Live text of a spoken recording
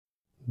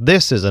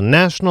This is a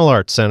National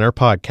Arts Center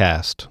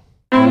podcast.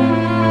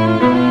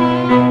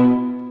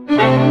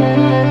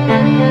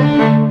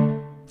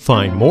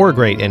 Find more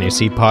great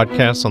NAC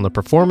podcasts on the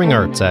performing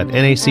arts at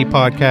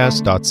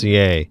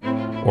nacpodcast.ca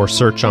or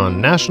search on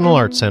National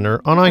Arts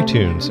Center on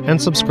iTunes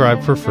and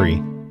subscribe for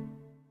free.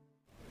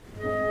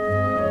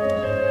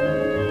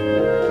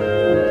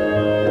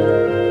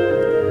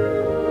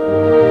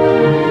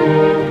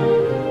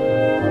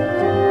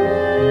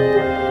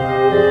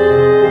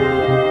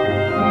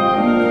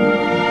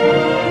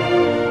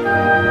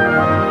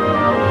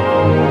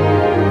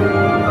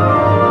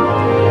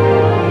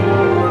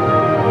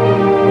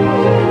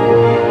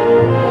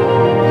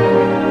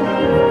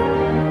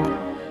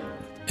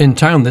 In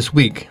town this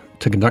week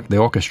to conduct the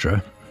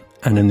orchestra,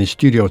 and in the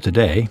studio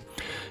today,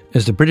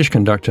 is the British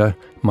conductor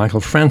Michael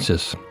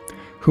Francis,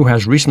 who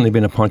has recently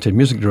been appointed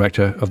music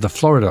director of the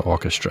Florida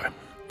Orchestra.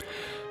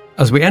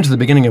 As we enter the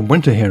beginning of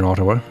winter here in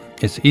Ottawa,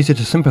 it's easy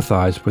to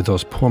sympathise with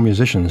those poor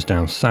musicians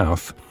down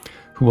south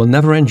who will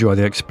never enjoy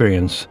the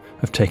experience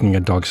of taking a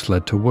dog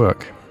sled to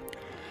work.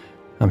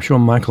 I'm sure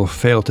Michael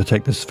failed to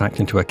take this fact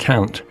into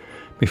account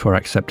before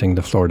accepting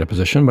the Florida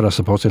position, but I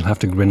suppose he'll have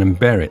to grin and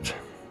bear it.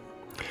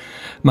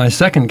 My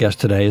second guest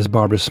today is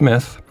Barbara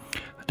Smith,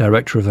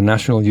 Director of the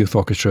National Youth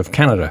Orchestra of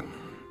Canada.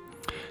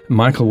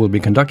 Michael will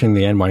be conducting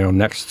the NYO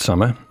next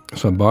summer,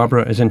 so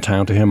Barbara is in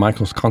town to hear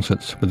Michael's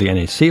concerts with the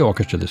NAC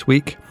Orchestra this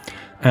week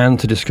and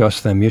to discuss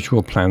their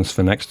mutual plans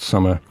for next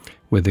summer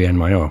with the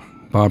NYO.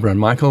 Barbara and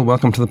Michael,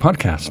 welcome to the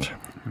podcast.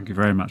 Thank you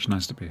very much.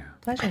 Nice to be here.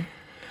 Pleasure.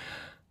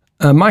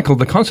 Michael,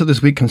 the concert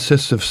this week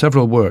consists of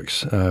several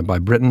works by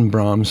Britten,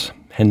 Brahms,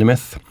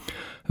 Hindemith,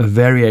 of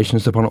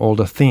variations upon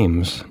older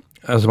themes,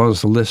 as well as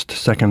the Liszt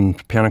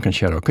Second Piano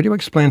Concerto. Could you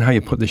explain how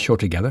you put this show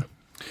together?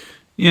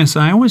 Yes,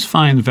 I always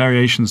find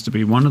variations to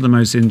be one of the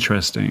most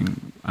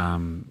interesting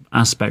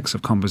aspects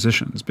of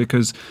compositions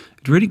because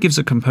it really gives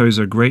a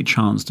composer a great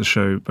chance to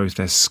show both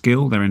their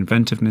skill, their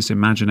inventiveness,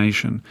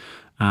 imagination,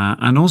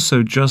 and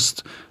also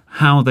just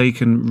how they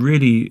can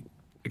really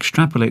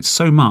extrapolate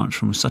so much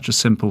from such a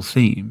simple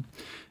theme.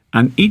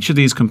 And each of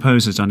these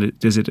composers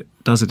does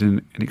it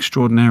in an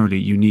extraordinarily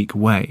unique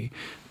way.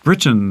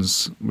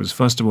 Britten's was,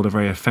 first of all, a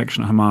very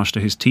affectionate homage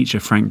to his teacher,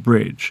 Frank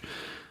Bridge.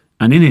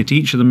 And in it,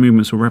 each of the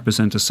movements will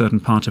represent a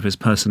certain part of his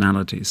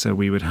personality. So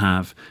we would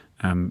have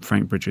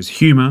Frank Bridge's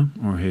humour,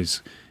 or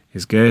his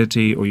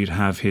gaiety, or you'd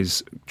have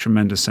his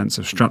tremendous sense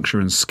of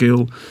structure and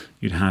skill.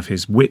 You'd have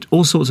his wit,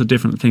 all sorts of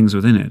different things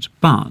within it.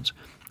 But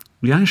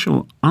the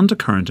actual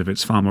undercurrent of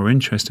it's far more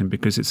interesting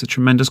because it's a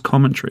tremendous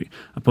commentary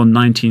upon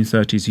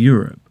 1930s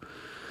Europe.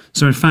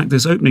 So in fact,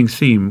 this opening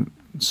theme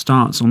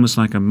starts almost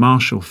like a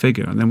martial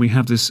figure, and then we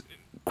have this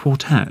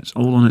quartet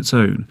all on its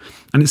own,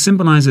 and it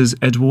symbolises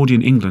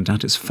Edwardian England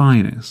at its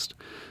finest,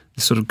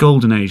 this sort of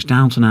golden age,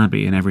 Downton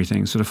Abbey and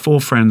everything, sort of four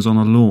friends on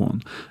a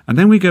lawn. And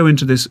then we go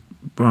into this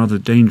rather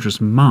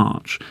dangerous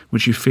march,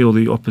 which you feel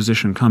the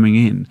opposition coming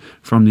in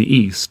from the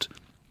east.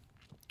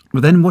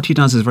 But then what he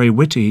does is very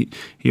witty.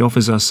 He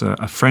offers us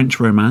a French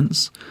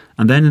romance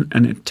and then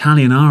an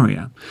Italian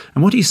aria.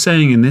 And what he's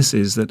saying in this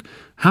is that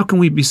how can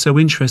we be so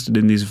interested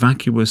in these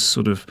vacuous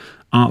sort of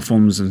art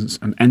forms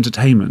and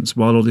entertainments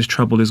while all this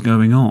trouble is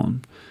going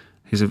on?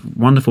 There's a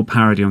wonderful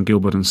parody on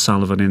Gilbert and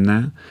Sullivan in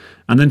there.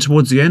 And then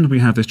towards the end we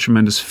have this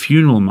tremendous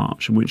funeral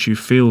march in which you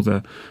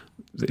feel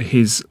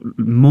his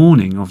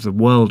mourning of the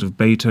world of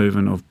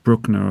Beethoven, of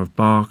Bruckner, of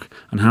Bach,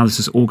 and how this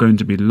is all going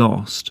to be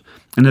lost.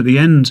 And at the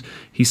end,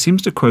 he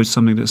seems to quote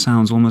something that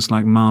sounds almost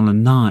like Mahler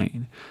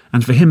 9.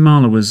 And for him,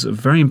 Mahler was a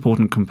very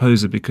important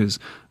composer because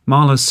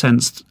Mahler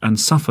sensed and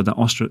suffered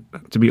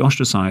to be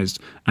ostracized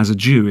as a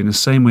Jew in the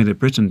same way that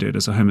Britten did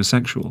as a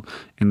homosexual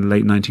in the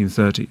late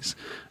 1930s,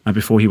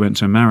 before he went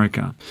to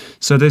America.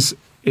 So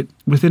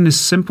within his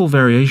simple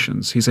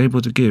variations, he's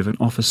able to give and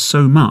offer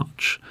so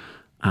much.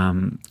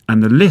 And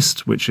the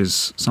Liszt, which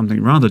is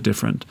something rather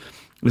different,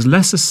 is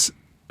less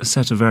a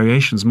set of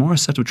variations, more a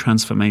set of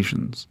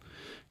transformations.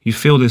 You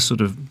feel this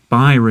sort of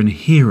Byron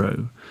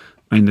hero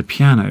in the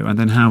piano, and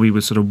then how he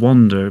would sort of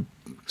wander,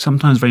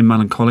 sometimes very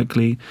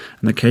melancholically,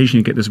 and occasionally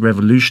you get this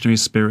revolutionary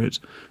spirit,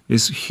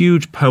 these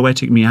huge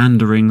poetic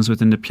meanderings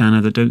within the piano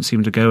that don't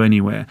seem to go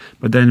anywhere,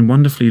 but then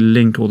wonderfully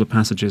link all the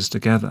passages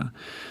together.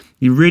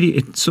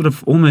 It sort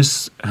of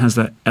almost has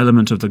that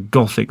element of the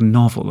Gothic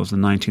novel of the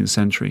 19th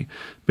century,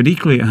 but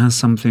equally it has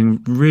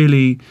something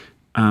really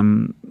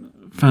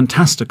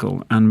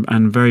fantastical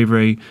and very,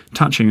 very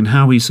touching, and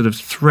how he sort of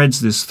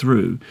threads this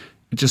through.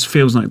 It just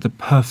feels like the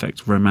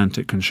perfect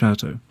romantic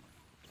concerto.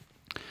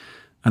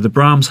 The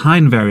Brahms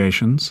Haydn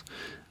variations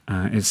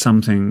is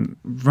something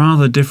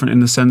rather different in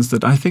the sense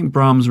that I think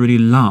Brahms really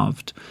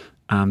loved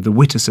the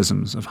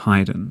witticisms of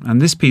Haydn.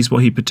 And this piece,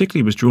 what he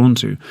particularly was drawn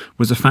to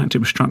was the fact it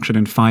was structured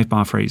in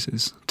 5-bar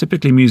phrases.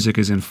 Typically music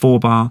is in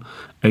 4-bar,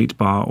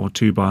 8-bar or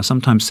 2-bar,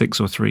 sometimes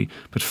 6 or 3,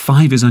 but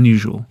 5 is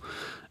unusual.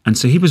 And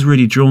so he was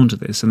really drawn to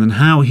this. And then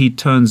how he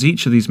turns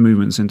each of these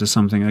movements into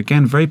something,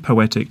 again, very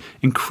poetic,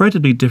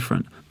 incredibly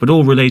different, but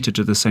all related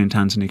to the St.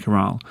 Anthony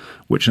Chorale,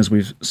 which, as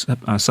we've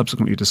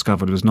subsequently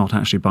discovered, was not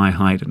actually by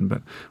Haydn,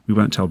 but we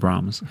won't tell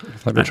Brahms.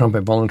 It's like the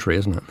trumpet voluntary,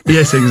 isn't it?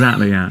 Yes,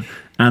 exactly, yeah.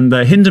 And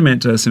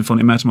Hindemith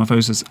Symphonic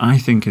Metamorphosis, I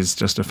think, is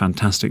just a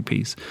fantastic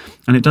piece.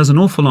 And it does an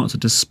awful lot to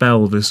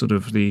dispel this sort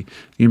of the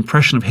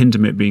impression of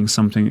Hindemith being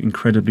something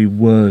incredibly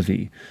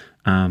worthy.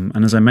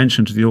 And as I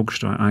mentioned to the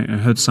orchestra, I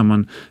heard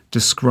someone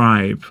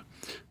describe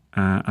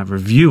a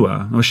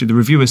reviewer, or actually the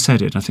reviewer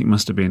said it, I think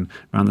must have been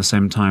around the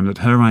same time, that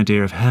her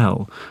idea of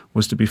hell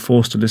was to be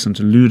forced to listen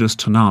to Ludus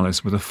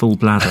Tonalis with a full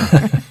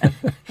bladder.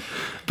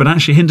 But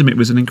actually Hindemith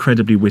was an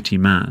incredibly witty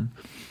man.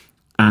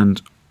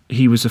 And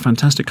he was a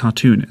fantastic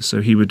cartoonist,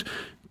 so he would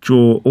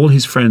draw all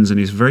his friends in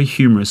these very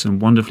humorous and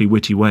wonderfully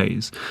witty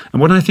ways.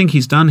 And what I think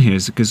he's done here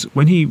is, because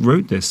when he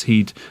wrote this,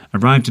 he'd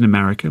arrived in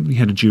America, he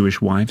had a Jewish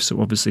wife,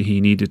 so obviously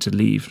he needed to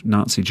leave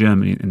Nazi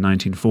Germany in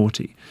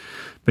 1940.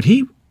 But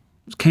he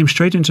came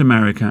straight into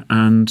America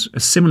and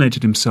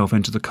assimilated himself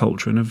into the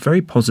culture in a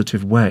very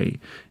positive way.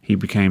 He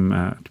became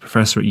a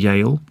professor at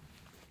Yale.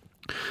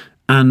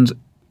 And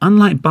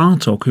unlike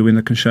Bartók, who in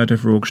the Concerto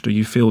for Orchestra,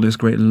 you feel this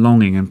great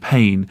longing and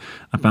pain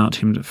about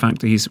him, the fact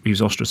that he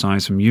was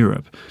ostracized from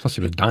Europe. Plus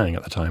he was dying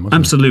at the time, wasn't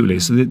Absolutely.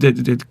 So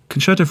the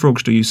Concerto for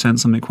Orchestra, you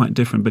sense something quite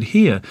different. But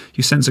here,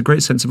 you sense a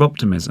great sense of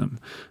optimism.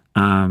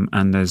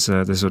 And there's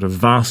sort of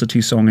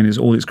varsity song in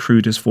all its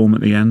crudest form at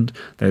the end.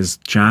 There's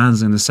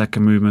jazz in the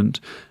second movement.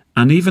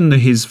 And even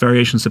his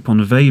variations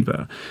upon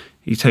Weber,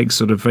 he takes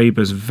sort of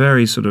Weber's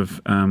very sort of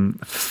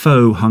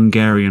faux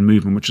Hungarian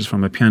movement, which is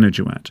from a piano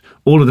duet.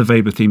 All of the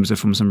Weber themes are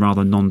from some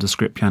rather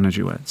nondescript piano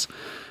duets.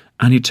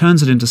 And he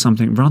turns it into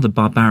something rather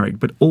barbaric,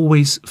 but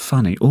always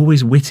funny,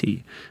 always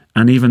witty.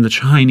 And even the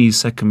Chinese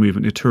second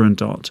movement, the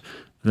Turandot,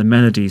 the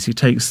melodies, he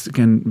takes,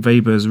 again,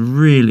 Weber's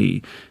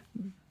really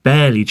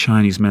barely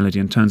Chinese melody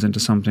and turns into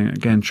something,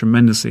 again,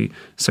 tremendously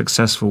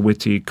successful,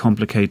 witty,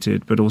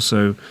 complicated, but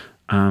also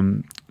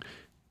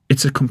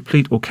it's a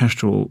complete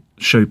orchestral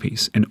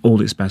showpiece in all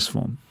its best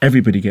form.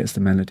 Everybody gets the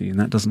melody, and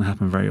that doesn't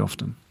happen very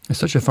often. It's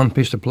such a fun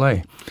piece to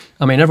play.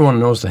 I mean, everyone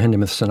knows the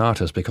Hindemith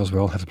sonatas because we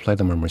all have to play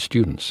them when we're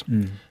students.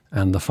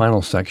 And the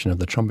final section of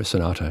the trumpet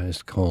sonata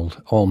is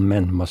called All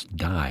Men Must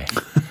Die.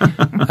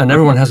 And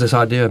everyone has this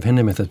idea of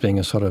Hindemith as being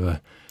a sort of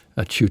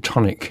a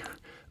Teutonic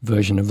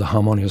version of the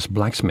harmonious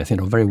blacksmith,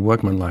 very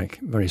workmanlike,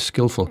 very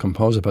skillful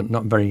composer, but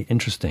not very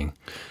interesting.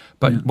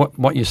 But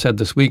what you said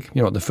this week,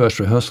 at the first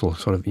rehearsal,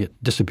 sort of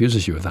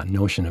disabuses you of that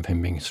notion of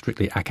him being a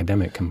strictly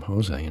academic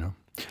composer,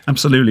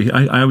 Absolutely.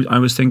 I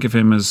always think of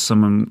him as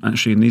someone,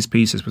 actually, in these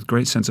pieces with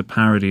great sense of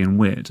parody and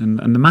wit. And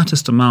the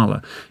Matters to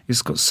Mahler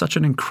has got such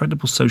an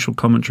incredible social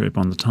commentary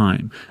upon the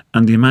time.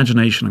 And the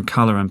imagination and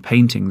colour and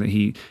painting that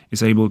he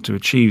is able to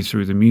achieve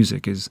through the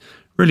music is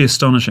really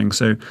astonishing.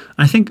 So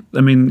I think,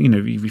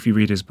 if you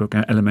read his book,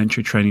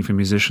 Elementary Training for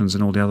Musicians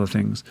and all the other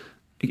things,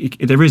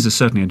 there is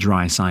certainly a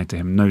dry side to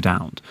him, no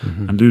doubt.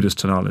 And Ludus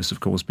Tonalis,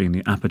 of course, being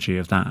the apogee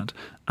of that.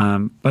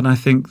 But I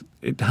think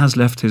it has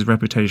left his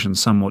reputation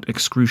somewhat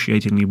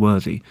excruciatingly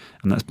worthy,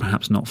 and that's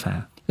perhaps not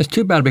fair. It's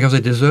too bad because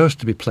it deserves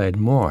to be played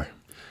more.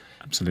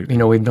 Absolutely.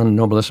 We've done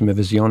Nobilissima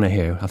Visione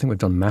here. I think we've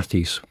done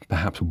Matisse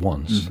perhaps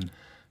once.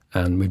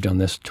 And we've done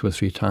this 2 or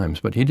 3 times,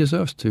 but he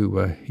deserves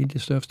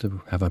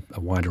to have a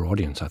wider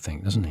audience, I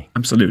think, doesn't he?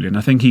 Absolutely, and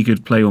I think he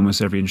could play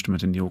almost every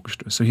instrument in the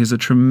orchestra. So he has a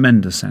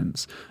tremendous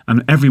sense.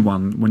 And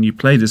everyone, when you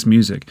play this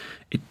music,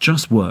 it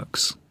just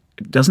works.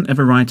 It doesn't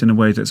ever write in a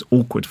way that's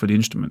awkward for the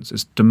instruments.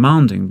 It's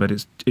demanding, but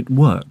it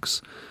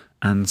works.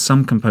 And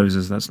some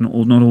composers, that's not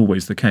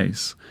always the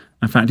case.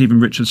 In fact, even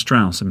Richard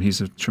Strauss,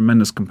 he's a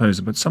tremendous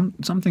composer, but some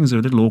things are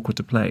a little awkward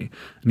to play.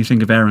 And you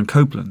think of Aaron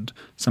Copland,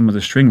 some of the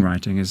string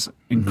writing is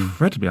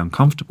incredibly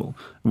uncomfortable.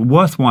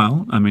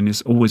 Worthwhile,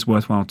 it's always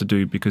worthwhile to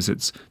do because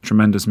it's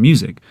tremendous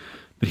music.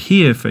 But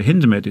here, for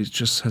Hindemith, it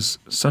just has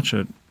such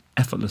an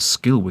effortless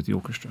skill with the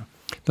orchestra.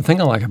 The thing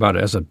I like about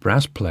it as a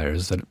brass player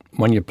is that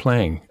when you're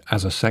playing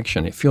as a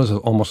section, it feels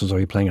almost as though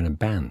you're playing in a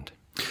band.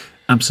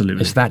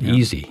 Absolutely. It's that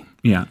easy.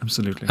 Yeah,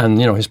 absolutely. And,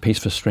 his piece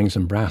for strings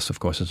and brass, of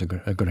course, is a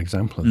good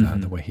example of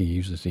that, the way he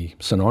uses the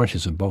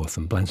sonorities of both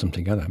and blends them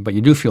together. But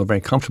you do feel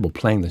very comfortable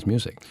playing this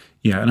music.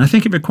 Yeah, and I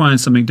think it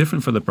requires something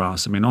different for the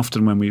brass.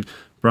 Often when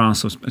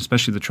brass,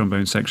 especially the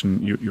trombone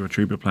section, you're a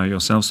tuba player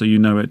yourself, so you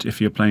know it. If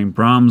you're playing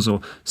Brahms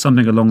or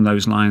something along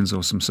those lines,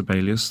 or some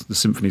Sibelius, the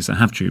symphonies that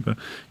have tuba,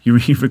 you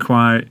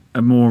require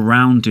a more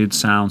rounded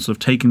sound, sort of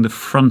taking the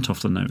front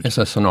off the note. It's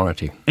a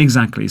sonority.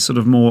 Exactly, sort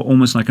of more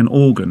almost like an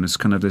organ. It's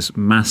kind of this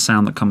mass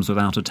sound that comes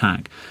without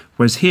attack.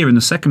 Whereas here, in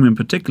the second movement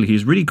particularly,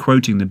 he's really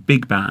quoting the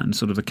big band,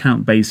 sort of the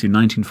Count Basie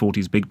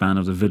 1940s big band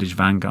of the Village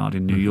Vanguard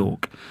in New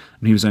York.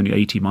 And he was only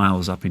 80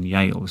 miles up in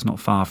Yale. It's not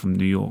far from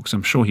New York, so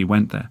I'm sure he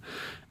went there.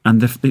 And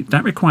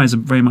that requires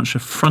very much a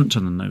front to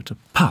the note, a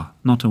pa,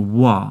 not a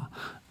wah.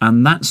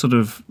 And that sort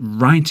of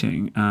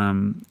writing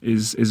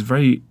is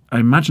very, I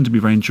imagine, to be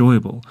very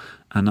enjoyable.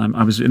 And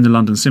I was in the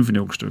London Symphony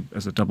Orchestra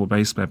as a double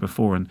bass player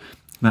before, and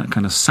that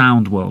kind of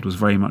sound world was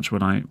very much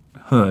what I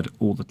heard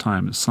all the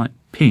time. A slight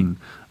ping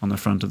on the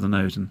front of the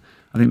note, and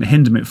I think the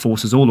Hindemith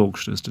forces all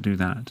orchestras to do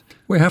that.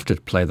 We have to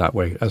play that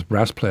way as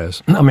brass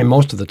players. I mean,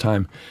 most of the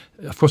time.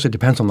 Of course, it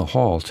depends on the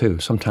hall, too.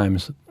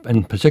 Sometimes,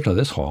 in particular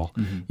this hall,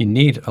 you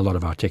need a lot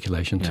of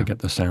articulation to get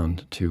the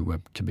sound to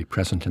be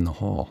present in the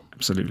hall.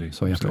 Absolutely.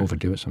 So you have to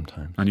overdo it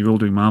sometimes. And you're all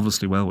doing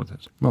marvellously well with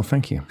it. Well,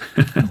 thank you.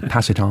 I'll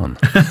pass it on.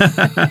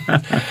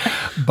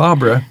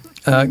 Barbara,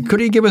 could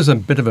you give us a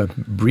bit of a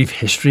brief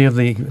history of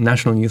the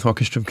National Youth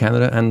Orchestra of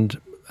Canada,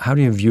 and how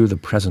do you view the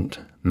present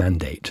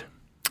mandate?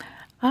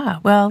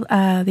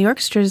 The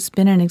orchestra's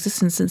been in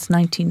existence since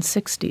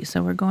 1960,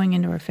 so we're going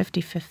into our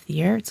 55th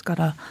year. It's got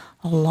a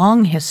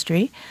long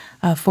history.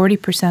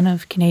 40%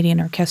 of Canadian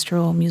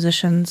orchestral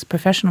musicians,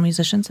 professional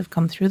musicians, have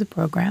come through the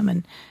program,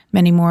 and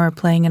many more are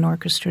playing in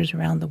orchestras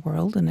around the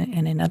world and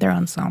in other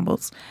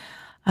ensembles.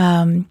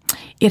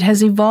 It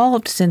has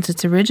evolved since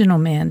its original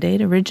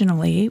mandate.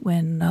 Originally,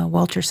 when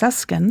Walter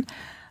Susskind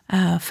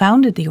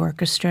founded the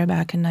orchestra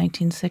back in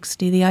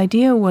 1960, the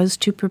idea was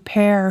to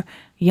prepare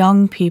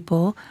young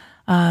people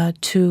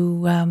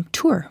to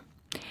tour.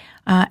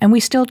 And we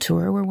still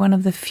tour. We're one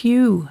of the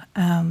few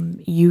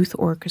youth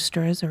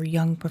orchestras or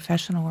young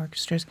professional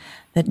orchestras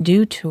that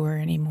do tour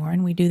anymore,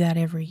 and we do that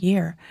every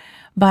year.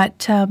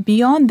 But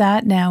beyond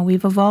that now,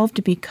 we've evolved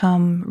to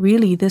become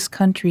really this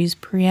country's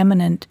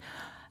preeminent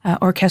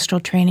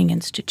orchestral training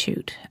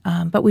institute.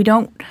 But we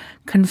don't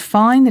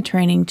confine the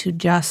training to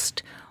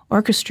just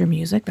orchestra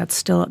music. That's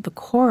still at the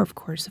core, of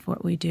course, of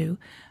what we do.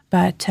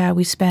 But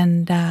we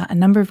spend a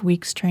number of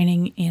weeks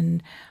training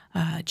in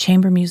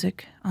chamber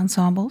music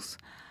ensembles.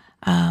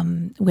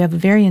 We have a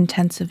very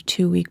intensive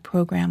 2-week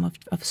program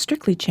of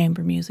strictly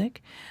chamber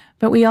music.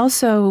 But we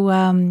also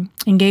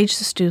engage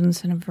the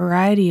students in a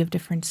variety of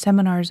different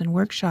seminars and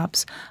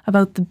workshops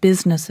about the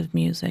business of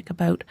music,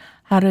 about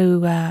how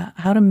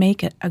to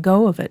make it a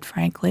go of it,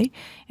 frankly,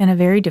 in a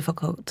very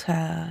difficult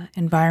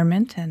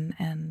environment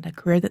and a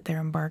career that they're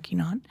embarking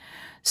on.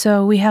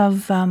 So we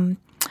have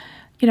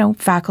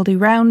faculty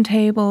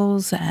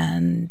roundtables,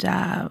 and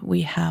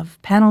we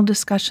have panel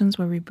discussions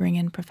where we bring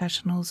in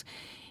professionals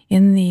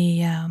in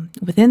the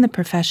within the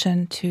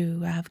profession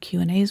to have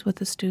Q&As with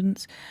the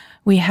students.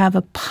 We have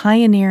a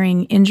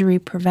pioneering injury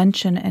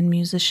prevention and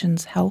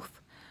musicians' health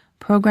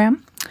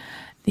program.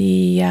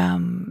 We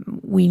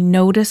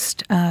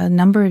noticed a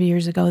number of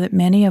years ago that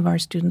many of our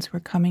students were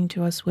coming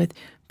to us with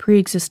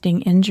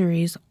pre-existing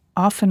injuries,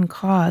 often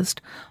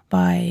caused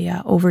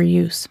by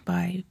overuse,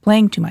 by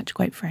playing too much,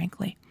 quite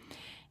frankly.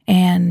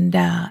 And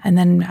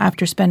then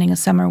after spending a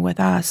summer with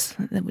us,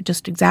 that would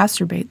just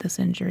exacerbate this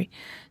injury.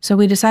 So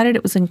we decided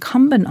it was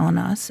incumbent on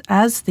us,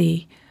 as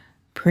the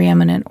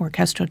preeminent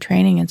orchestral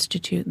training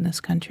institute in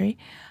this country,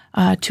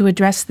 to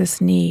address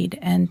this need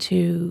and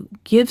to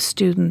give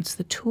students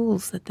the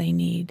tools that they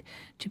need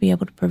to be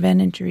able to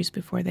prevent injuries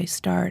before they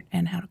start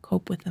and how to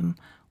cope with them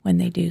when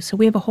they do. So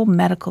we have a whole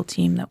medical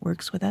team that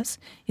works with us.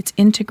 It's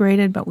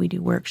integrated, but we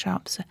do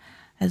workshops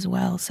as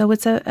well. So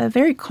it's a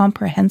very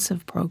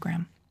comprehensive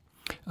program.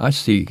 I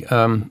see.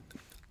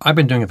 I've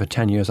been doing it for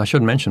 10 years. I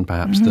should mention,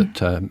 perhaps,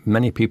 that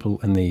many people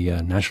in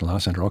the National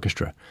Arts Centre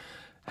Orchestra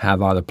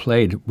have either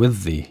played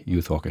with the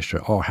youth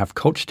orchestra or have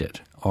coached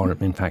it, or,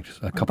 in fact,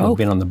 a couple have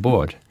been on the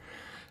board.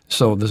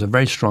 So there's a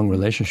very strong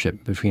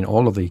relationship between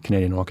all of the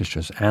Canadian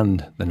orchestras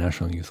and the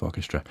National Youth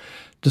Orchestra.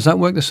 Does that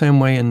work the same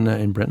way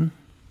in Britain?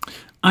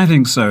 I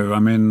think so. I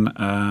mean,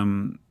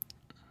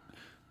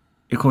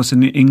 of course,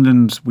 in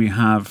England we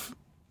have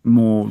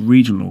more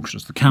regional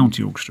orchestras. The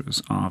county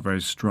orchestras are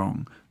very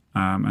strong.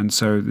 And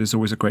so there's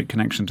always a great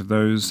connection to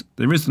those.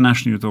 There is the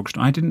National Youth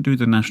Orchestra. I didn't do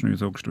the National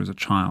Youth Orchestra as a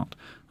child.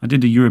 I did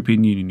the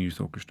European Union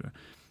Youth Orchestra,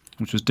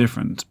 which was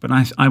different. But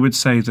I would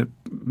say that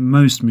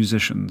most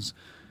musicians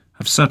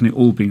have certainly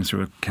all been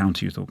through a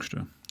county youth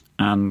orchestra.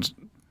 And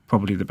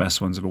probably the best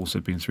ones have also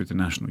been through the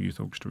National Youth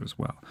Orchestra as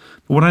well.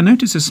 But what I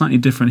noticed is slightly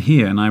different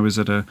here. And I was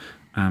at a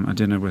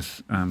dinner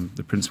with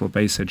the principal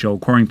bass, Joel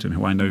Quarrington,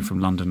 who I know from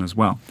London as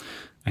well,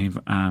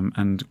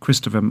 and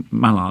Christopher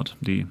Millard,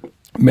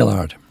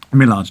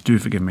 Millard, do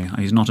forgive me.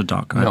 He's not a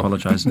duck. I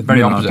apologise.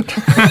 Very opposite.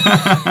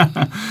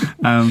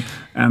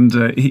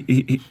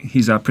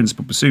 He's our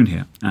principal bassoon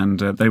here. And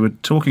they were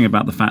talking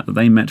about the fact that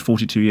they met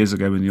 42 years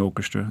ago in the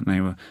orchestra, and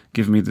they were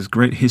giving me this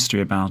great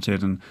history about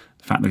it, and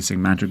the fact they sing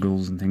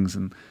madrigals and things,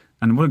 and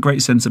what a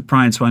great sense of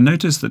pride. So I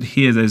noticed that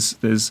here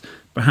there's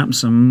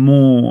perhaps a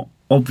more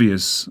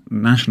obvious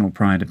national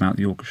pride about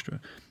the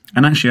orchestra.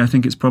 And actually, I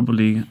think it's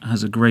probably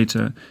has a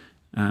greater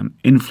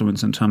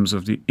influence in terms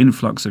of the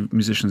influx of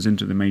musicians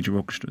into the major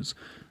orchestras.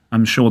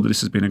 I'm sure that this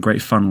has been a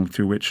great funnel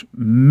through which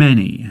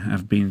many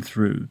have been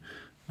through.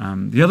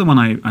 The other one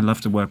I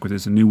love to work with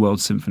is the New World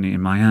Symphony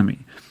in Miami.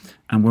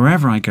 And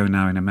wherever I go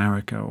now in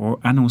America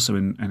and also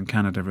in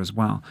Canada as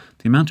well,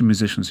 the amount of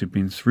musicians who've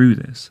been through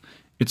this,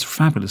 it's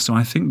fabulous. So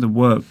I think the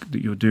work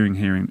that you're doing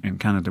here in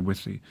Canada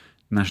with the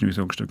National Youth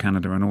Orchestra of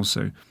Canada and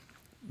also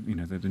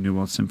the New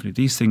World Symphony,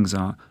 these things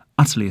are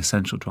utterly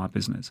essential to our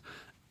business.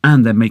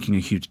 And they're making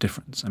a huge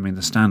difference. I mean,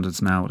 the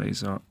standards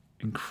nowadays are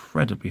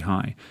incredibly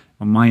high.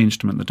 On my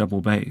instrument, the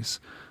double bass,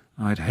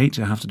 I'd hate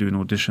to have to do an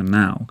audition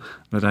now,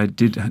 but I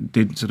did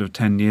sort of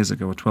 10 years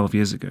ago or 12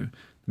 years ago.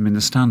 I mean,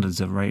 the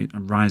standards are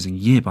rising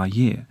year by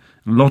year.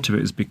 And a lot of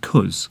it is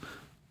because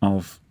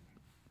of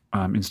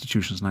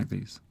institutions like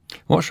these.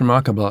 What's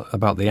remarkable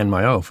about the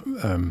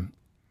NYO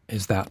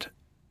is that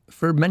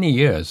for many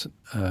years,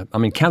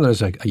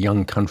 Canada's a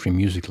young country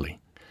musically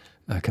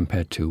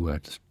compared to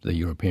the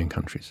European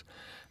countries.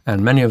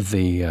 And many of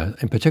the,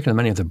 in particular,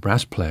 many of the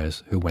brass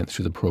players who went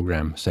through the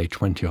program, say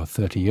 20 or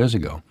 30 years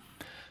ago,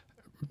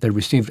 they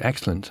received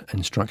excellent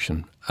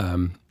instruction.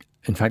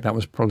 In fact, that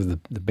was probably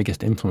the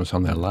biggest influence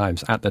on their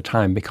lives at the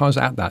time, because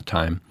at that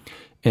time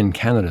in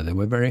Canada, there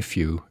were very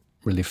few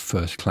really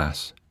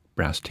first-class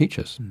brass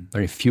teachers,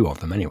 very few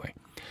of them anyway.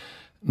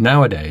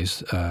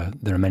 Nowadays,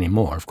 there are many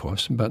more, of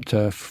course, but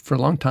for a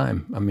long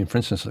time, for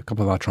instance, a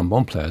couple of our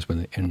trombone players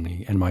in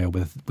the NYO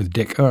with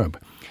Dick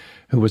Erb,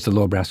 who was the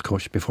low brass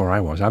coach before I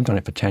was. I've done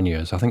it for 10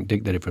 years. I think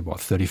Dick did it for,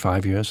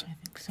 35 years? I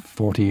think so.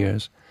 40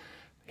 years?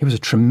 He was a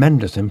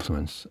tremendous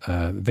influence.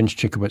 Vince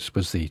Chikowitz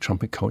was the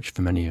trumpet coach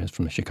for many years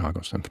from the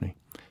Chicago Symphony.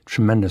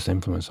 Tremendous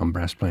influence on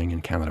brass playing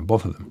in Canada,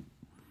 both of them.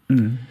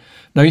 Mm.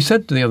 Now, you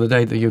said the other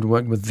day that you'd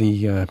worked with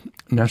the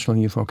National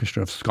Youth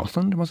Orchestra of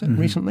Scotland, was it,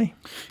 recently?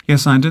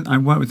 Yes, I did. I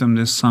worked with them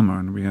this summer,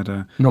 and we had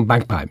No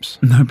bagpipes?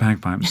 No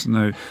bagpipes,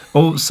 no.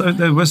 Also,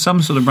 there were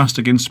some sort of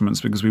rustic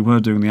instruments because we were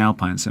doing the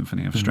Alpine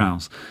Symphony of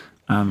Strauss.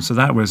 So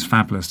that was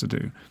fabulous to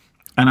do.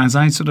 And as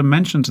I sort of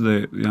mentioned to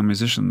the young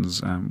musicians,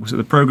 so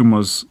the program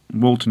was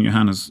Walton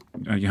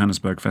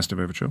Johannesburg Festive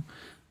Overture,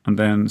 and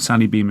then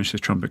Sally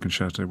Beamish's trumpet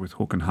concerto with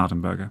Håkan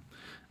Hardenberger,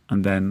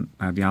 and then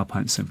the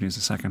Alpine Symphony is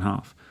the second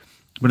half.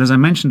 But as I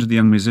mentioned to the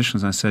young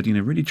musicians, I said,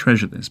 really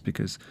treasure this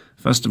because,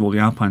 first of all, the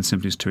Alpine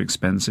Symphony is too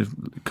expensive.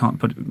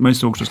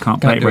 Most orchestras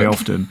can't play it very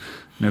often.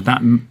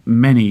 That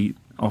many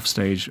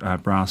offstage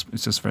brass,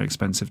 it's just very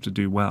expensive to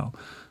do well.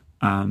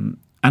 And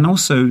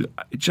also,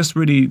 it just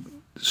really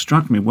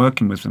struck me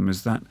working with them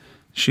is that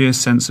sheer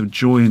sense of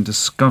joy and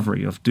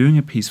discovery of doing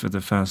a piece for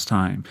the first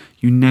time.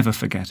 You never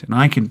forget it. And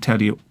I can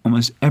tell you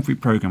almost every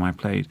program I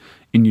played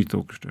in youth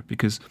orchestra,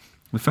 because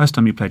the first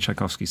time you play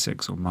Tchaikovsky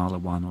 6 or Mahler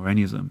 1 or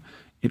any of them,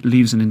 it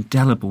leaves an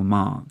indelible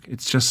mark.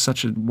 It's just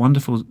such a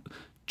wonderful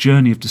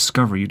journey of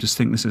discovery. You just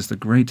think this is the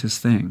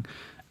greatest thing.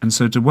 And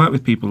so to work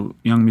with people,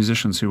 young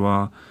musicians who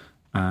are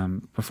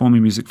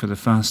performing music for the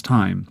first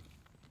time,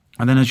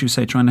 and then, as you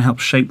say, trying to help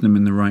shape them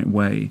in the right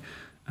way,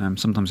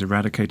 sometimes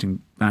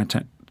eradicating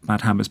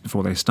bad habits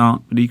before they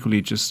start, but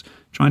equally just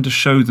trying to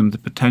show them the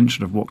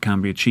potential of what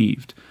can be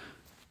achieved.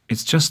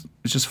 It's just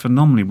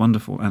phenomenally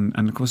wonderful.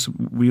 And of course,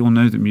 we all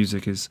know that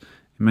music is,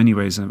 in many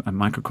ways, a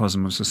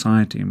microcosm of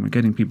society, and we're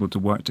getting people to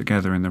work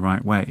together in the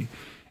right way.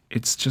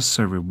 It's just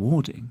so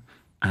rewarding.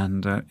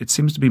 And it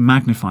seems to be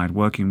magnified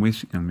working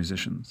with young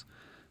musicians.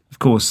 Of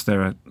course,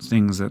 there are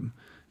things that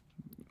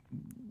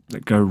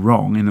go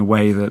wrong in a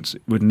way that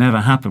would never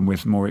happen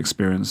with more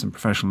experienced and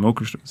professional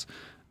orchestras.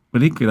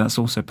 But equally, that's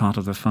also part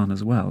of the fun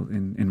as well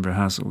in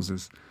rehearsals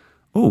is,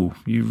 oh,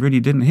 you really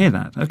didn't hear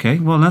that. Okay,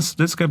 well,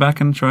 let's go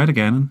back and try it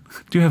again and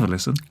do have a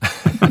listen.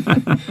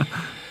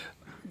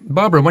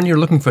 Barbara, when you're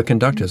looking for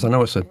conductors, I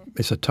know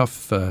it's a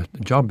tough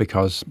job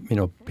because,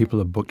 people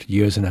are booked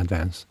years in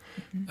advance.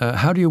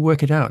 How do you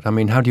work it out?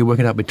 How do you work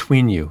it out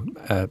between you?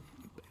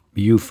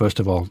 You, first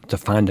of all, to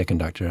find a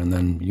conductor, and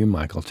then you,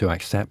 Michael, to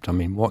accept.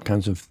 What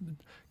kinds of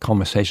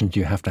conversations do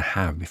you have to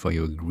have before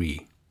you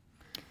agree?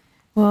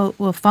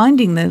 Well,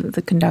 finding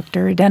the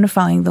conductor,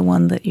 identifying the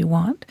one that you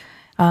want,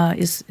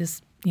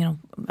 is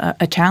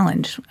a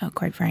challenge,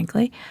 quite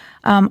frankly.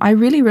 I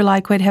really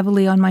rely quite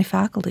heavily on my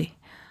faculty.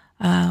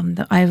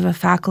 I have a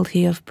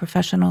faculty of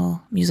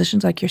professional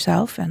musicians like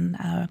yourself and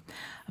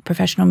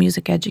professional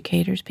music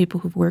educators, people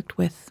who've worked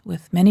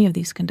with many of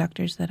these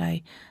conductors that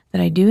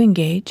I do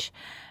engage.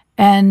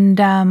 And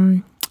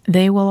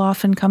they will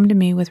often come to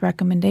me with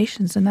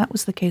recommendations, and that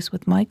was the case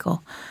with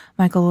Michael.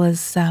 Michael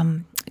was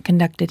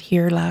conducted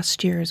here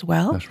last year as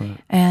well. That's right.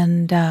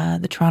 And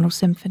the Toronto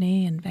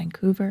Symphony in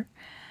Vancouver.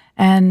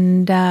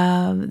 And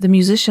the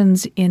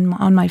musicians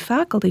on my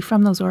faculty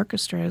from those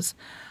orchestras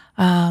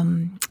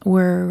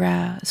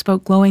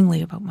spoke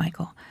glowingly about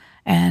Michael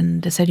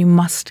and said, you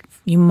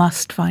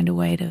must find a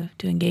way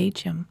to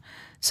engage him.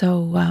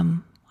 So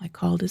I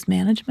called his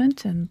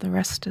management, and the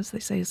rest, as they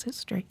say, is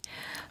history.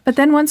 But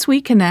then once we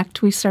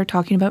connect, we start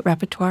talking about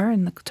repertoire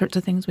and the sorts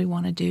of things we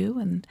want to do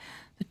and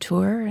the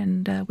tour,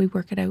 and we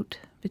work it out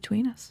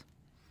between us.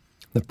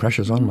 The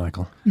pressure's on,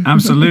 Michael.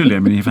 Absolutely.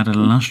 You've had an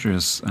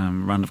illustrious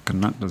run of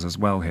conductors as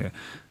well here.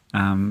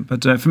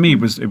 But for me, it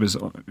was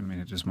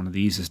just one of the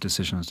easiest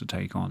decisions to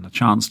take on, a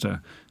chance to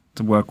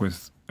work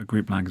with a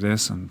group like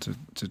this and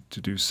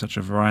to do such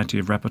a variety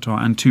of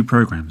repertoire and 2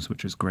 programs,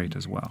 which is great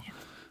as well.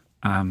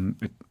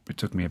 It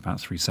took me about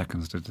 3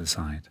 seconds to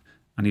decide.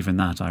 And even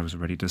that, I was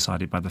already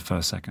decided by the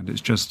first second.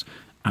 It's just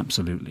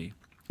absolutely.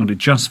 And it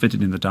just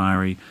fitted in the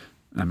diary.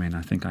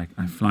 I think I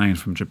fly in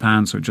from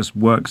Japan, so it just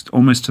works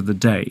almost to the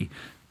day.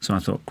 So I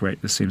thought,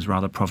 great, this seems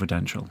rather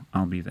providential.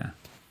 I'll be there.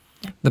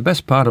 The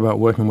best part about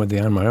working with the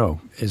Anne Maillot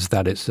is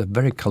that it's a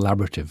very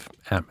collaborative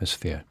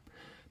atmosphere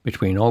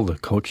between all the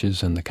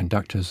coaches and the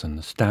conductors and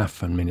the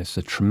staff. I mean, it's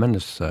a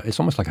tremendous, it's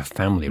almost like a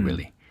family,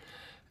 really.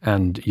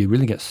 And you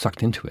really get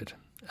sucked into it.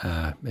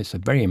 It's a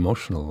very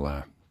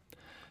emotional,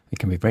 it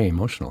can be very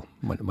emotional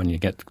when you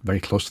get very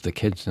close to the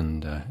kids,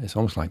 and it's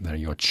almost like they're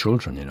your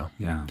children, you know.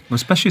 Yeah, well,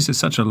 especially as it's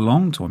such a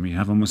long tour. I mean, you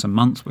have almost a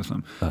month with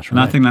them. That's and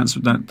right. I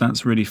think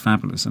that's really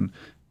fabulous. And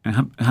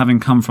having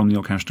come from the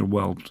orchestral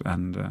world,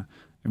 and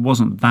it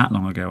wasn't that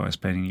long ago I was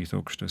playing in youth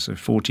orchestra. So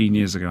 14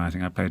 years ago, I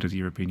think I played with the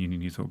European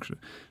Union Youth Orchestra.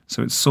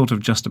 So it's sort of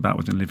just about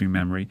within living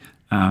memory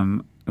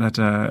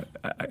that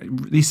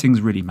these things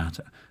really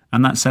matter.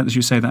 And that sense, as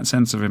you say, that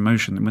sense of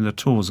emotion, that when the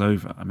tour's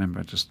over, I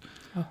remember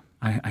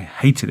I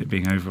hated it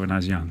being over when I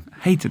was young.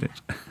 Hated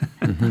it.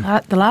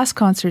 The last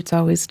concert's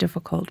always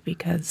difficult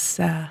because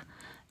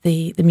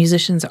the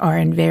musicians are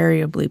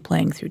invariably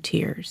playing through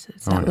tears.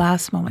 It's that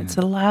last moment. It's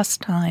the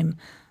last time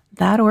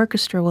that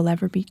orchestra will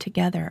ever be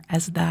together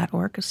as that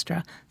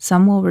orchestra.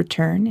 Some will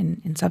return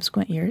in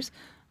subsequent years,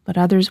 but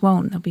others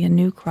won't. There'll be a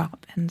new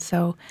crop. And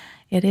so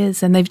it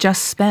is. And they've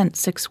just spent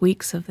 6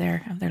 weeks of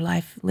their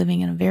life living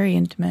in a very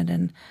intimate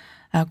and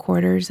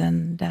quarters,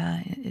 and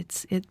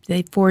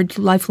they forge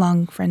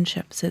lifelong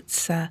friendships.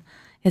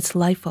 It's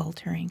life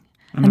altering,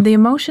 and the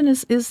emotion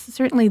is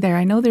certainly there.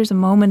 I know there's a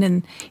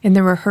moment in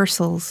the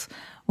rehearsals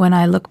when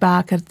I look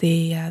back at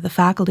the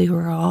faculty who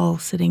are all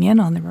sitting in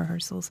on the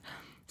rehearsals.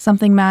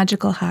 Something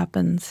magical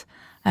happens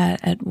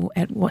at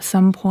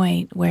some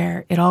point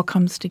where it all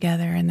comes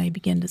together and they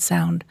begin to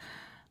sound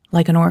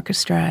like an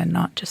orchestra and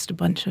not just a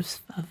bunch of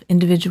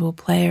individual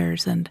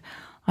players. And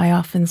I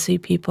often see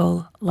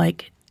people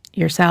like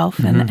yourself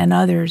and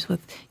others with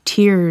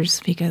tears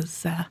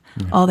because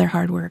all their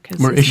hard work has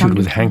We're issued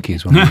with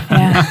hankies. When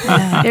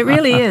It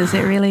really is.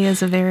 It really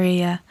is a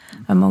very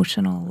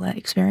emotional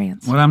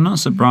experience. Well, I'm not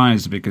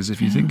surprised, because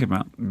if you think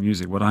about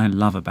music, what I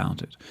love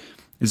about it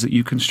is that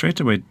you can straight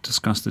away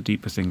discuss the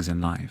deeper things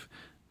in life.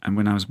 And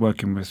when I was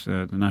working with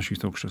the National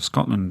Youth Orchestra of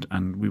Scotland,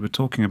 and we were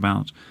talking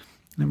about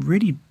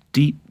really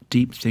deep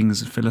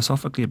things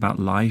philosophically about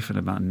life and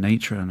about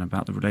nature and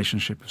about the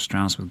relationship of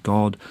Strauss with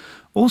God,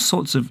 all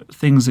sorts of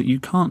things that you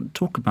can't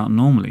talk about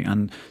normally.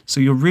 And so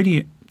you're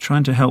really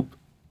trying to help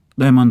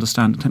them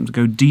understand, attempt to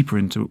go deeper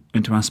into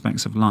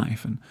aspects of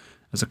life. And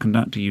as a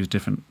conductor, you use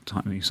different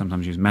types. You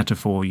sometimes use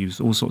metaphor, use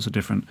all sorts of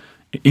different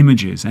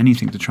images,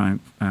 anything to try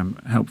and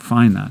help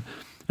find that.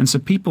 And so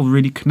people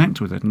really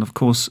connect with it. And of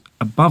course,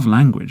 above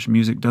language,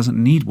 music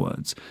doesn't need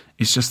words.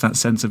 It's just that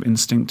sense of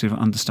instinctive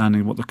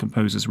understanding of what the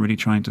composer's really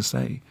trying to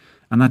say.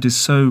 And that is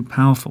so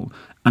powerful.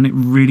 And it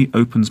really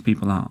opens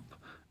people up.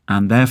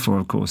 And therefore,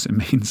 of course, it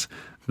means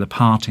the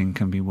parting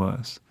can be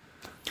worse.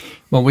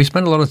 Well, we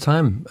spend a lot of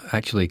time,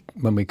 actually,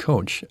 when we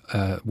coach,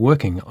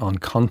 working on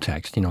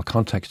context. You know,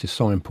 context is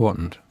so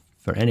important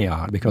for any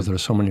art because there are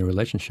so many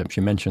relationships.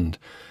 You mentioned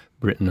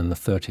Britain in the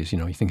 30s. You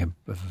know, you think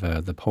of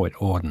the poet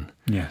Auden.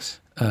 Yes.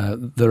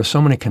 There are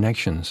so many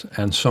connections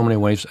and so many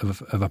ways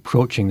of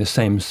approaching the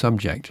same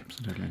subject.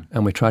 Absolutely.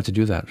 And we try to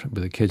do that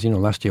with the kids. You know,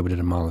 last year we did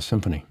a Mahler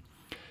symphony.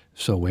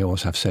 So we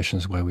always have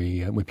sessions where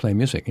we play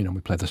music. You know,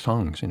 we play the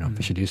songs. You know,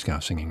 Fischer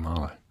Dieskau singing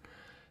Mahler.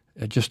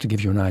 Just to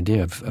give you an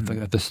idea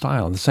of the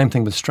style. The same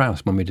thing with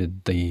Strauss when we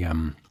did the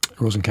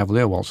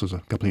Rosenkavalier waltzes a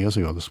couple of years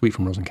ago, the suite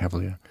from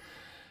Rosenkavalier.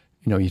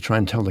 You know, you try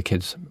and tell the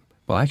kids,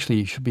 well, actually,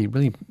 you should be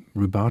really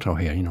rubato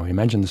here. You know,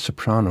 imagine the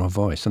soprano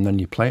voice, and then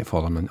you play it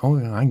for them, and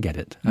I get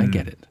it. I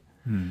get it.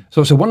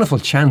 So it's a wonderful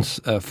chance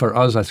for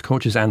us as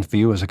coaches and for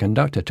you as a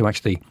conductor to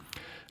actually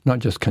not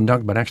just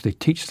conduct, but actually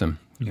teach them,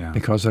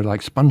 because they're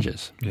like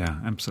sponges. Yeah,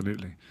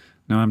 absolutely.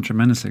 No, I'm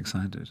tremendously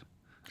excited.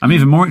 I'm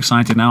even more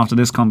excited now after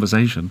this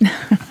conversation.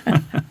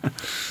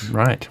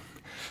 Right.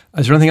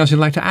 Is there anything else you'd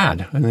like to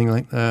add?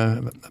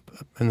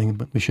 Anything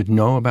we should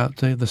know about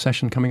the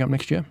session coming up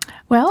next year?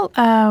 Well,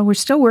 we're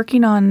still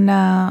working on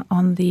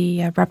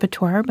the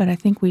repertoire, but I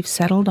think we've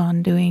settled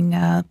on doing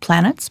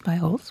Planets by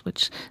Holst,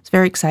 which is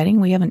very exciting.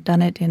 We haven't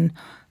done it in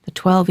the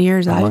 12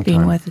 years I've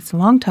been with. It's a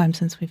long time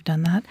since we've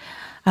done that.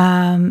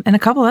 And a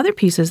couple other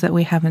pieces that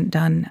we haven't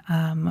done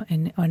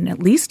in at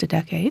least a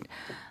decade,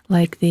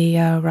 like the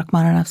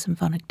Rachmaninoff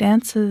Symphonic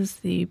Dances,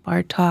 the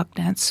Bartók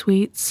Dance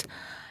Suites.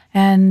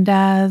 And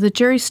the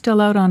jury's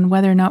still out on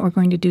whether or not we're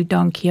going to do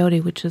Don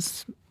Quixote, which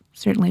is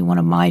certainly one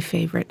of my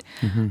favorite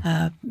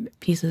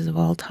pieces of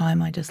all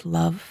time. I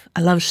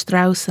love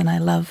Strauss, and I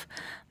love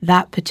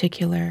that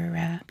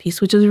particular piece,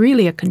 which is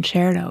really a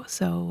concerto.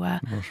 So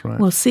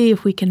we'll see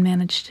if we can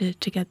manage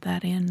to get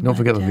that in. Don't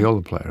forget the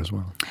viola player as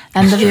well.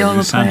 And the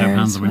viola player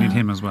as well. We need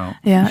him as well.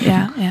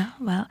 Yeah.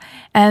 Well,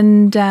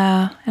 and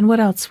what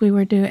else we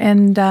were doing?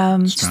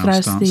 And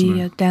Strauss,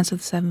 the Dance of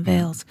the Seven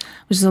Veils,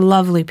 which is a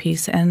lovely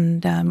piece,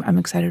 and I'm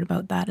excited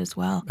about that as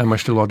well. And we're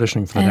still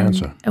auditioning for the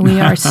dancer. We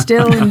are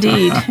still,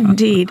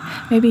 indeed.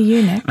 Maybe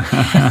you, Nick.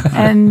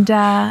 And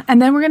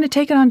then we're going to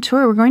take it on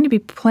tour. We're going to be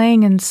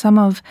playing in some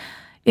of,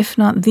 if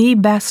not the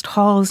best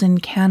halls in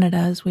Canada,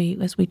 as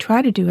we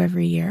try to do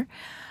every year.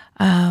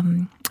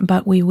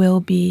 But we will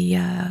be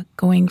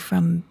going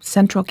from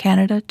central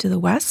Canada to the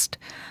west,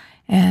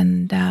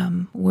 and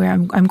where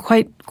I'm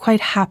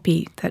quite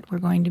happy that we're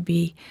going to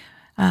be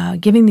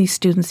giving these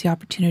students the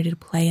opportunity to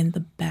play in the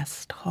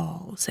best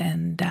halls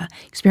and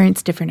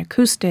experience different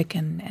acoustic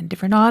and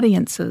different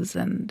audiences,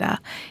 and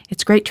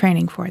it's great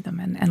training for them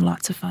and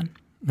lots of fun.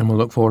 And we'll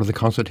look forward to the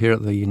concert here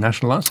at the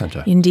National Arts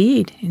Centre.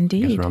 Indeed. I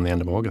guess around the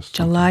end of August.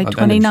 July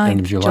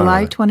 29th.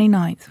 July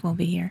 29th we'll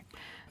be here.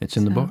 It's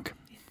in the book.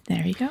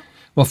 There you go.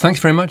 Well, thanks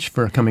very much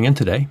for coming in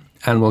today.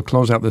 And we'll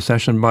close out the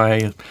session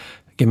by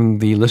giving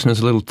the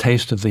listeners a little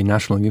taste of the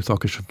National Youth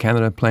Orchestra of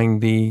Canada playing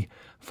the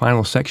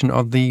final section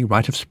of the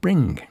Rite of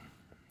Spring.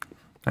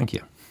 Thank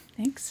you.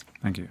 Thanks.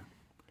 Thank you.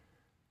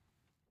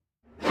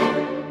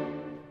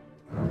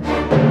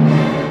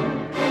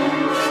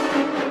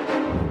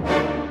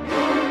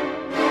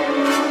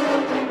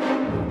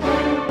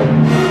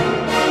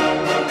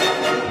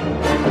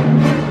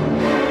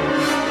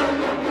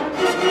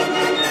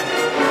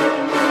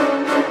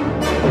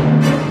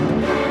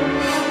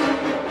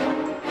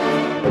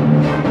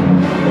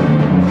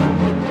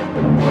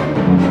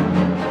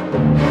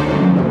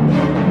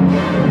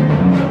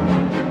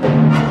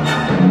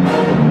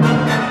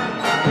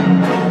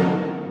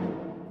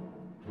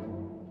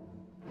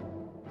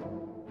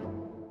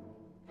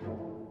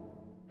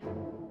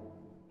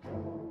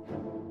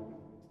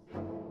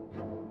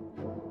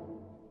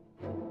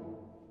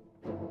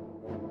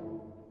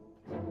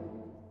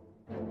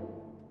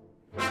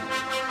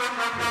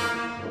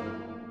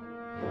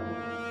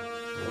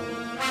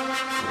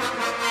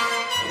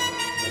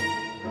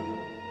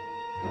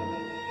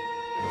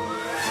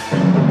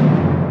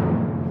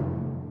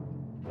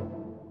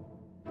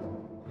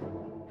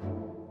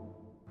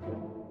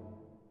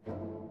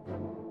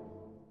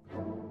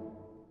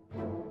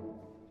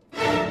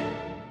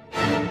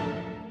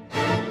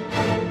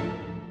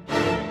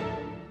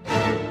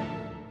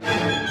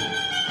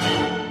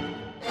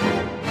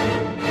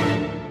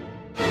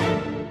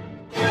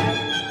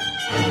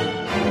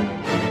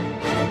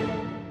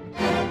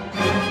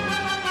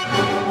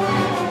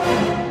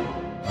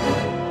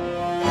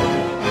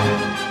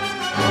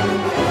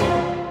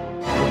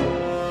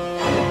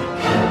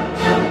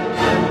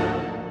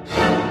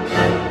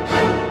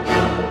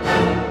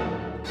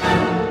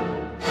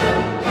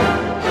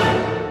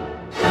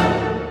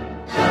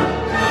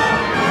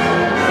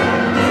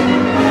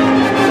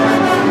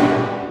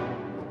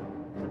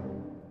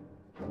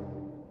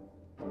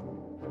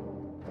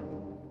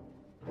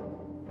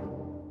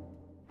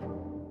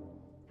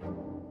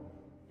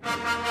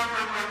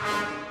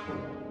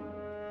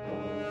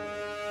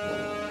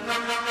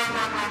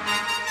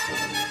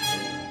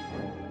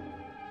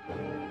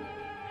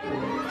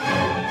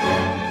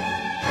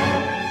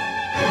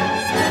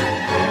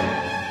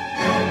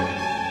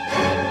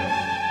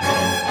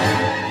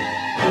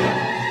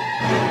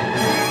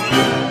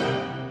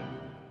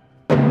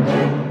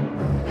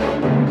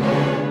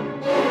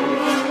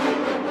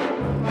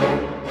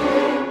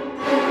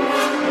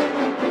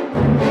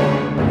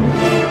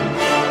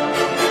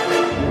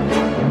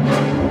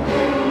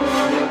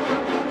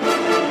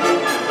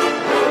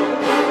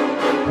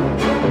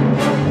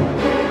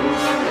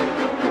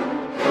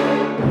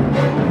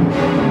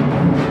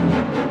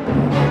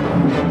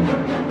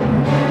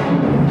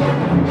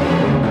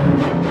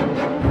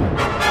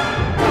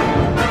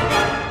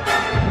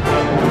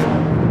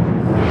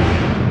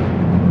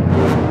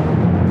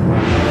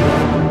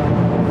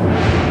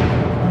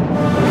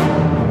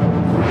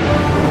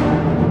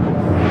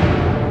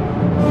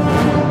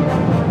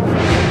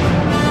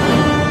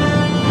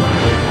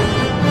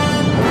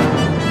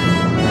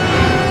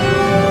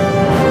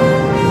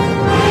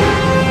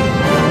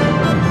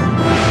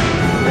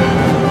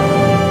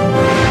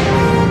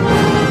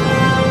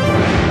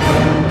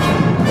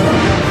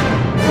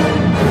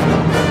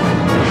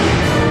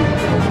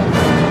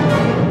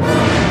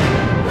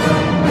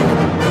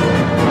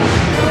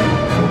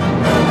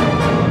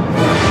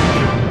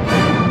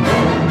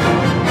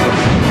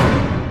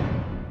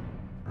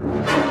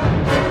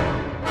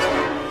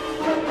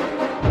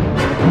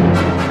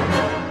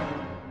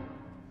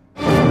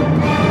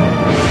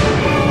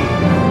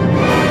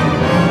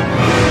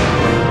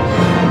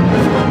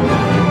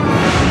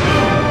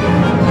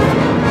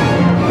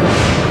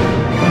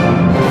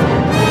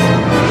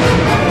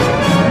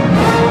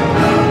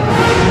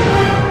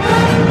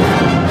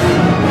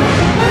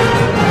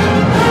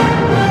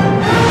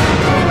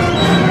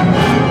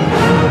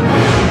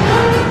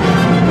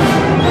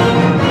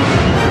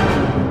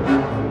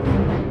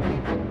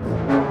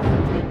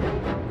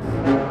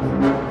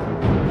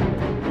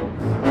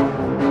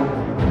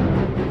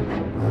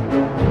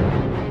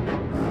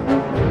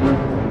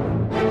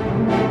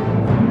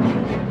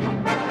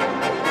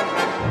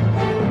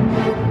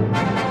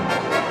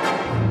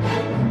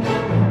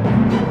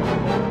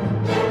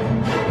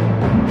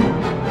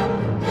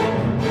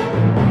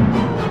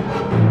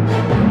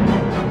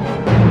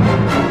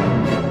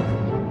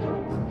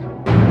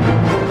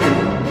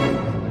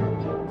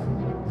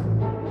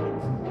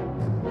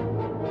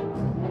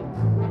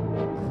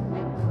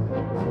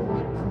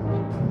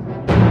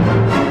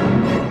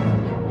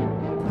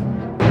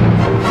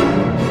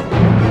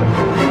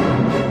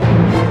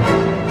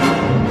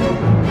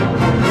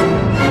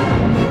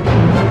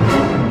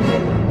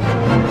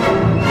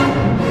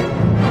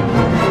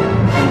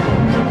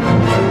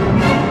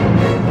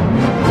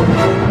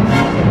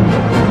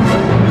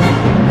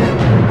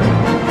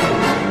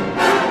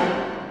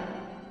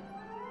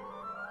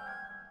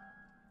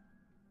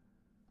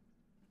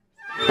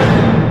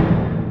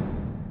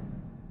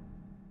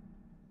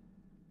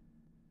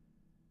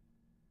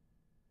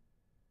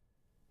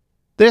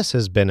 This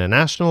has been a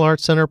National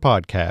Arts Centre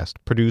podcast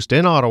produced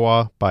in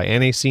Ottawa by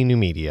NAC New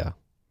Media.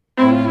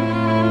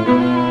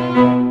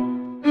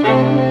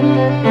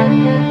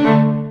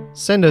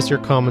 Send us your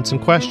comments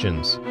and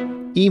questions.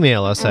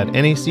 Email us at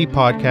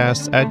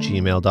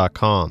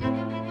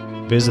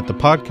nacpodcasts@gmail.com. Visit the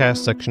podcast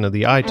section of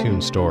the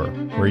iTunes Store,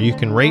 where you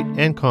can rate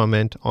and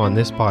comment on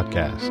this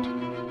podcast.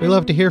 We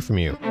love to hear from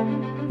you.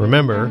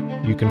 Remember,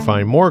 you can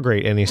find more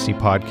great NAC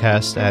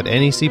podcasts at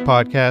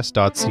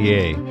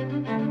nacpodcast.ca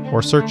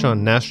or search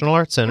on National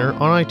Arts Centre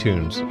on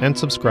iTunes and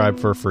subscribe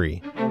for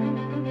free.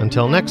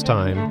 Until next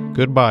time,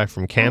 goodbye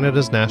from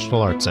Canada's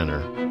National Arts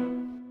Centre.